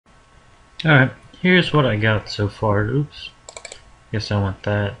Alright, here's what I got so far. Oops. Guess I want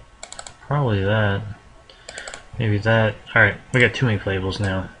that. Probably that. Maybe that. Alright, we got too many playables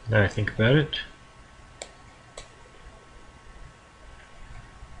now that I think about it.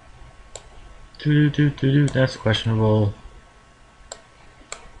 That's questionable.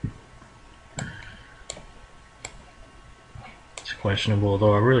 It's questionable,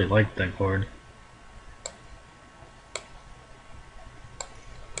 though I really like that card.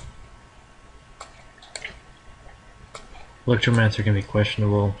 Electromancer can be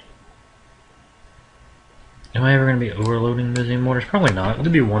questionable. Am I ever going to be overloading Museum Mortars? Probably not.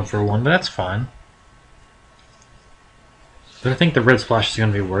 It'll be 1 for 1, but that's fine. But I think the red splash is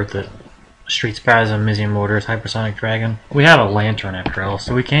going to be worth it. Street Spasm, Museum Mortars, Hypersonic Dragon. We have a Lantern after all,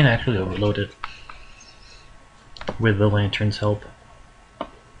 so we can actually overload it with the Lantern's help.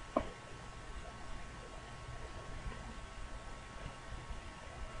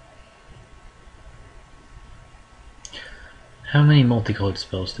 How many multicolored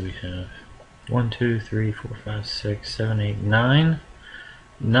spells do we have? 1, 2, 3, 4, 5, 6, 7, 8, 9.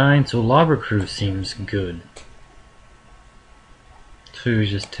 9, so Lava Crew seems good. So we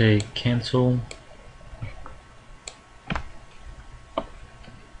just take cancel.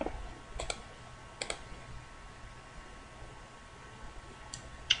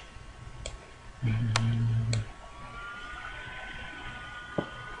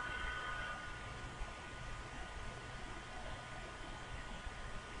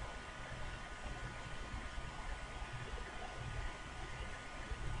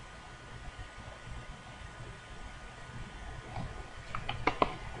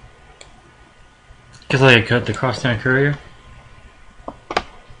 Because I cut the Crosstown Courier.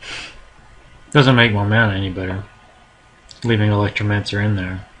 Doesn't make my mana any better. Leaving Electromancer in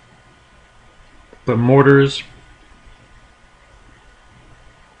there. But Mortars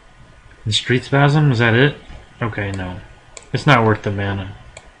and Street Spasm, is that it? Okay, no. It's not worth the mana.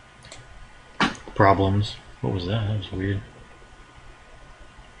 Problems. What was that? That was weird.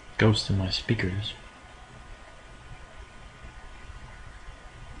 Ghost in my speakers.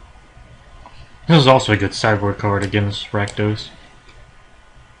 This is also a good sideboard card against Rakdos.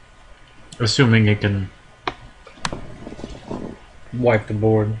 Assuming it can wipe the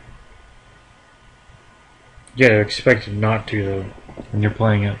board. You gotta expect it not to, though, when you're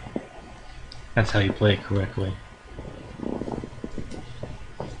playing it. That's how you play it correctly.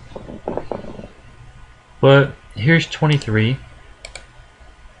 But here's 23.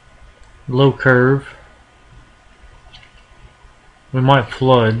 Low curve. We might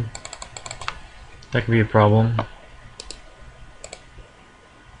flood. That could be a problem.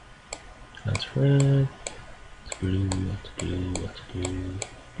 That's red. It's blue. That's blue. That's blue.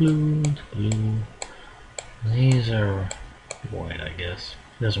 Blue. That's blue. These are white, I guess.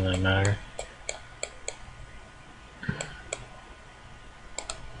 Doesn't really matter.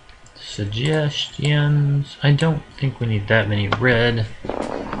 Suggestions. I don't think we need that many red.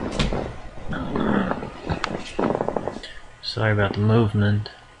 Sorry about the movement.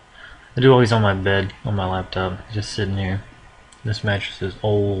 I do always on my bed, on my laptop, just sitting here. This mattress is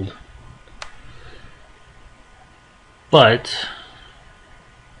old. But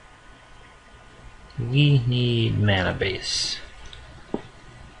we need mana base.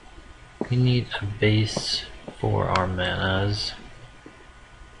 We need a base for our manas.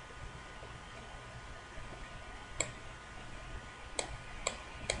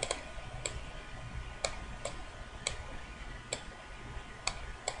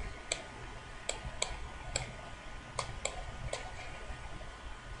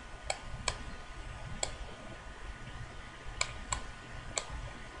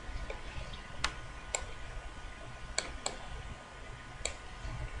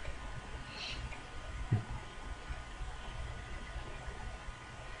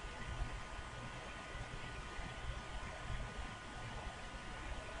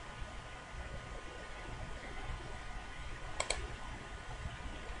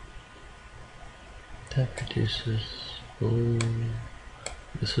 That produces blue.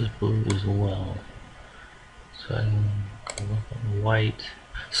 This is blue as well. So I can go up on white.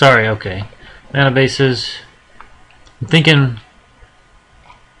 Sorry, okay. Mana bases. I'm thinking,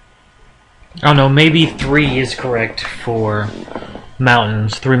 I don't know, maybe 3 is correct for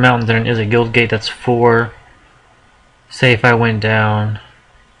mountains. 3 mountains and is a guild gate, that's 4. Say if I went down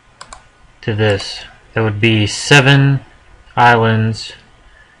to this, that would be 7 islands,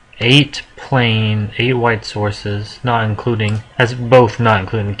 8 plain, 8 white sources, not including, that's both not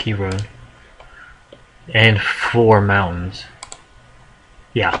including the key road, and 4 mountains.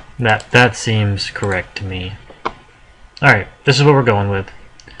 Yeah, that seems correct to me. Alright, this is what we're going with.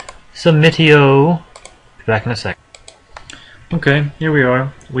 Submitio. Be back in a sec. Okay, here we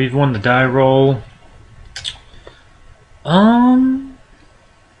are. We've won the die roll.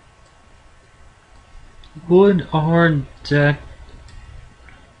 Would our deck...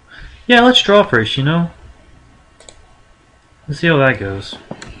 Yeah, let's draw first, you know? Let's see how that goes.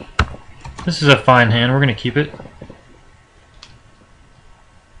 This is a fine hand, we're gonna keep it.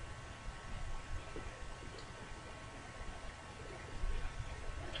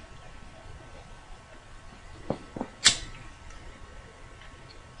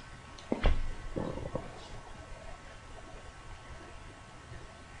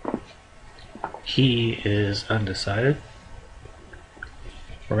 He is undecided.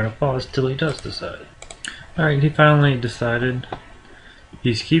 We're gonna pause till he does decide. Alright, he finally decided.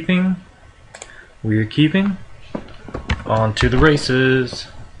 He's keeping. We're keeping. On to the races.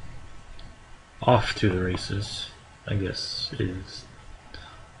 Off to the races, I guess is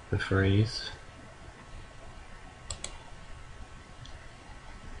the phrase.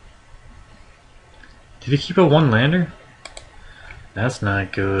 Did he keep a one-lander? That's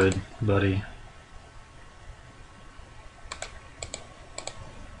not good, buddy.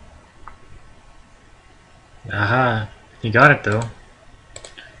 Aha, he got it though.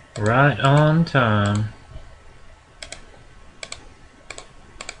 Right on time.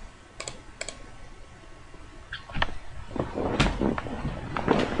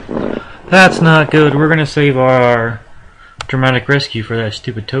 That's not good. We're gonna save our dramatic rescue for that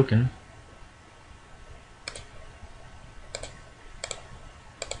stupid token.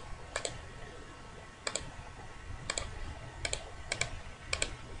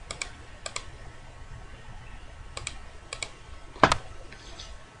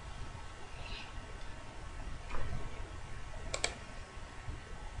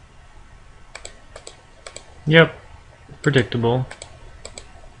 Yep, predictable.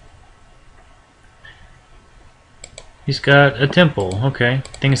 He's got a temple. Okay,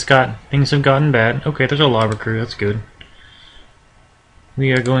 things have gotten bad. Okay, there's a lava crew. That's good.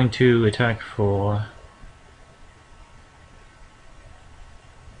 We are going to attack for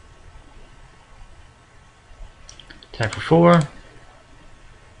attack for 4.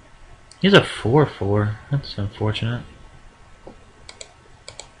 He's a 4/4. That's unfortunate.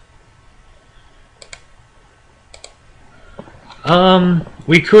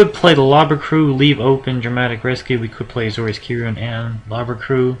 We could play the Lava Crew, leave open Dramatic Rescue. We could play Azorius Kirin and Lava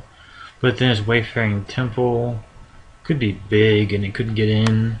Crew, but then his Wayfaring Temple could be big and it couldn't get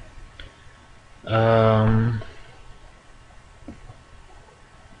in. I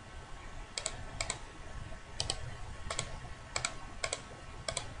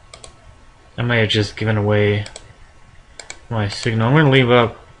may have just given away my signal. I'm going to leave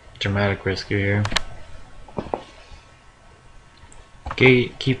up Dramatic Rescue here.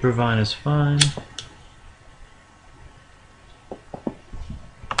 Gatekeeper Vine is fine.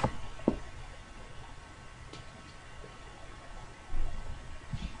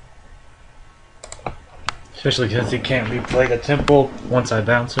 Especially because he can't replay the temple once I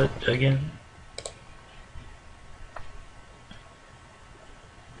bounce it again.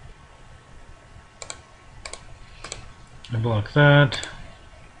 I block that.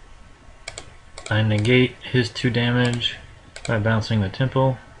 I negate his 2 damage by bouncing the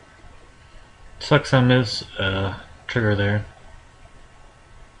temple. Sucks on this trigger there.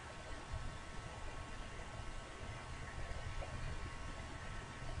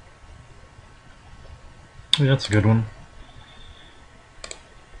 Yeah, that's a good one.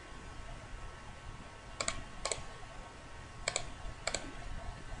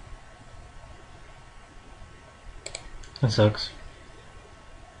 That sucks.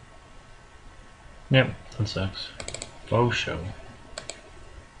 Yep, that sucks. Faux show.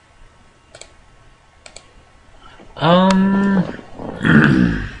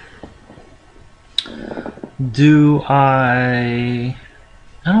 Do I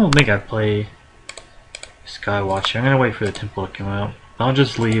don't think I play Skywatcher. I'm gonna wait for the temple to come out. I'll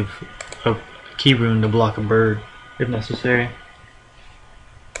just leave a key rune to block a bird if necessary.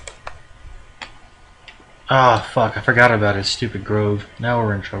 Ah, fuck, I forgot about his stupid grove. Now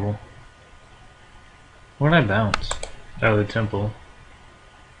we're in trouble. Where did I bounce? Oh, the temple.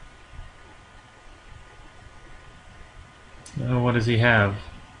 Oh, what does he have?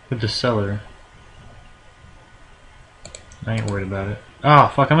 With the cellar. I ain't worried about it. Ah,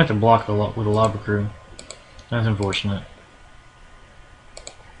 fuck, I meant to block the with a lava crew. That's unfortunate.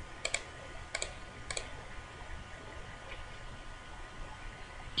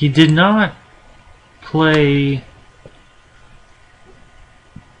 He did not play...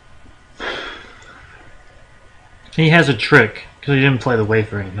 He has a trick Because he didn't play the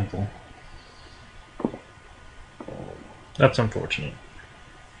Wayfaring Temple. That's unfortunate.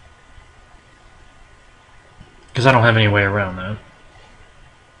 Because I don't have any way around that.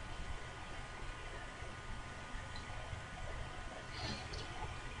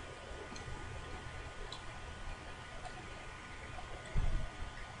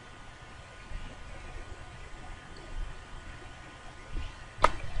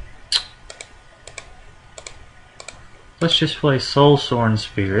 Let's just play Soulsorn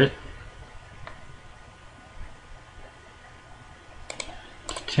Spirit.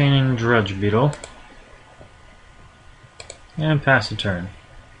 Containing Drudge Beetle. And pass the turn.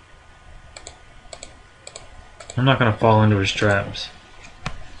 I'm not going to fall into his traps.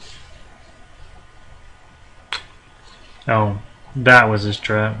 Oh, that was his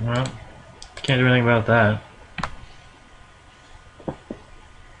trap. Well, can't do anything about that.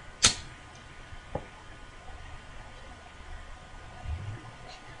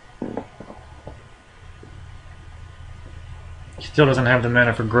 Still doesn't have the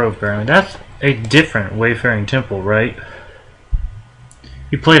mana for Grove apparently. That's a different Wayfaring Temple, right?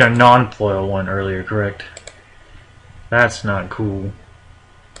 You played a non-foil one earlier, correct? That's not cool.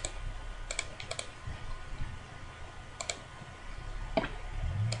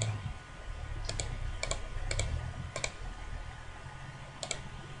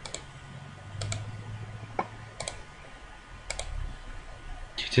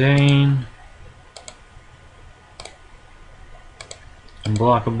 Detain.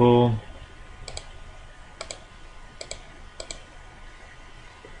 Unblockable.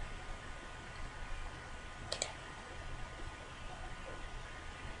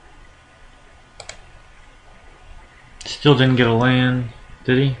 Still didn't get a land,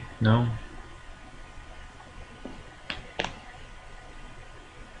 did he? No.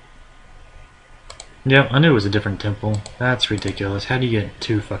 Yep, I knew it was a different temple. That's ridiculous. How do you get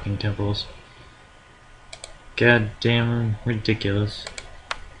two fucking temples? God damn ridiculous.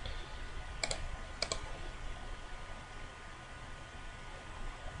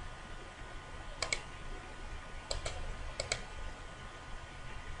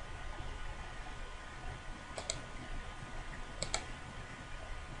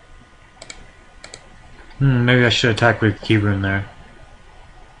 Maybe I should attack with Keyrune there.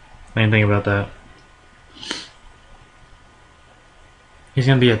 I didn't think about that. He's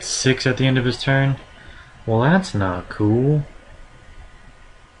gonna be at 6 at the end of his turn? Well, that's not cool.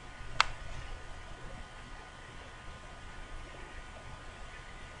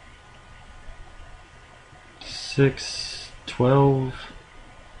 Six, 12,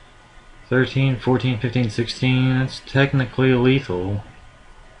 13, 14, 15, 16. That's technically lethal.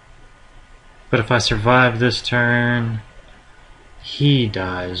 But if I survive this turn, he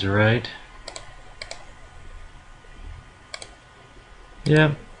dies, right?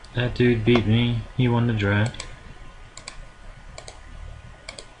 Yep, that dude beat me. He won the draft.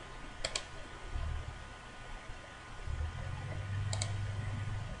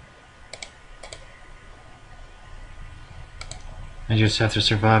 I just have to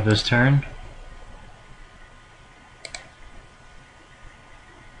survive this turn.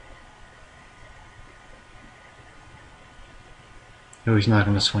 Oh, he's not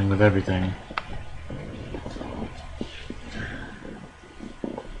going to swing with everything.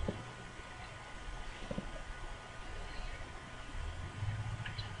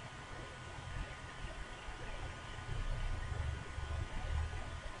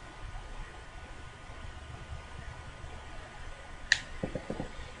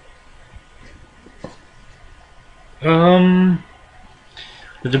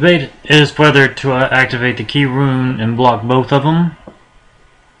 The debate is whether to activate the Keyrune and block both of them.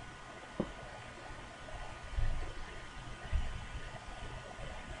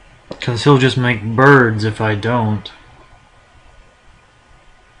 Because he'll just make birds if I don't.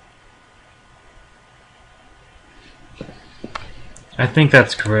 I think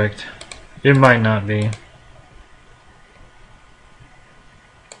that's correct. It might not be.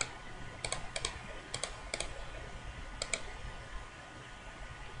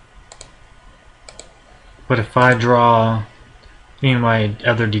 But if I draw any of my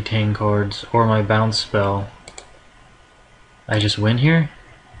other detain cards or my bounce spell, I just win here?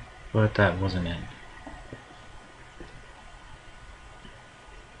 But that wasn't it.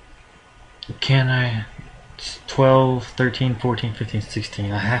 Can I? It's 12, 13, 14, 15,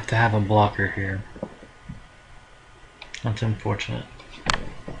 16. I have to have a blocker here. That's unfortunate.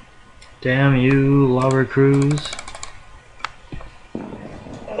 Damn you, Lava Cruise.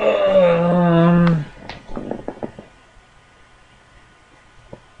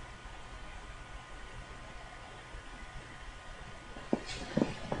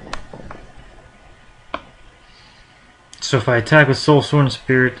 So if I attack with Soul Sword and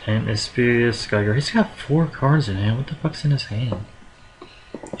Spirit and Espirius Skygar, he's got 4 cards in hand. What the fuck's in his hand?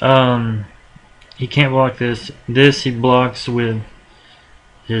 He can't block this. This he blocks with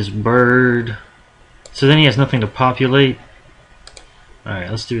his bird. So then he has nothing to populate. Alright,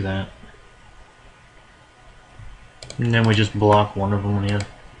 let's do that. And then we just block one of them, yeah.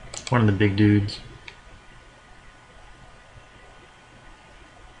 One of the big dudes.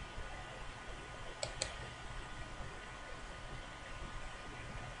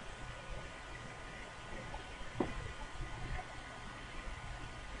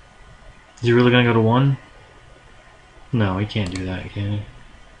 Is he really gonna go to 1? No, he can't do that, can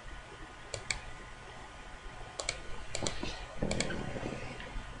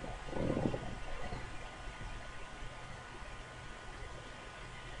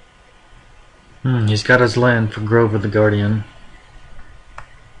he? He's got his land for Grove of the Guardian.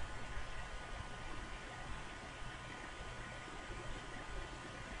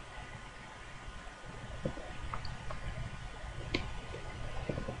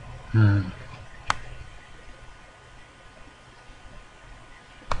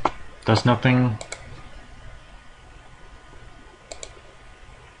 Does nothing.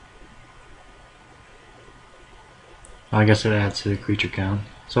 I guess it adds to the creature count.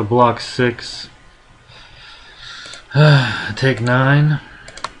 So block 6. Take 9.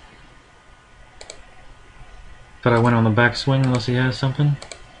 But I went on the backswing unless he has something.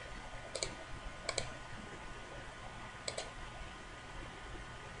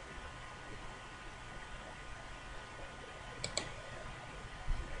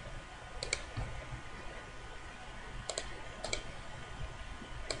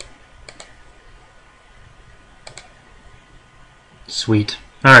 Sweet.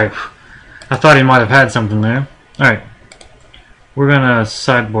 Alright. I thought he might have had something there. Alright. We're gonna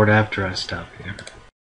sideboard after I stop here.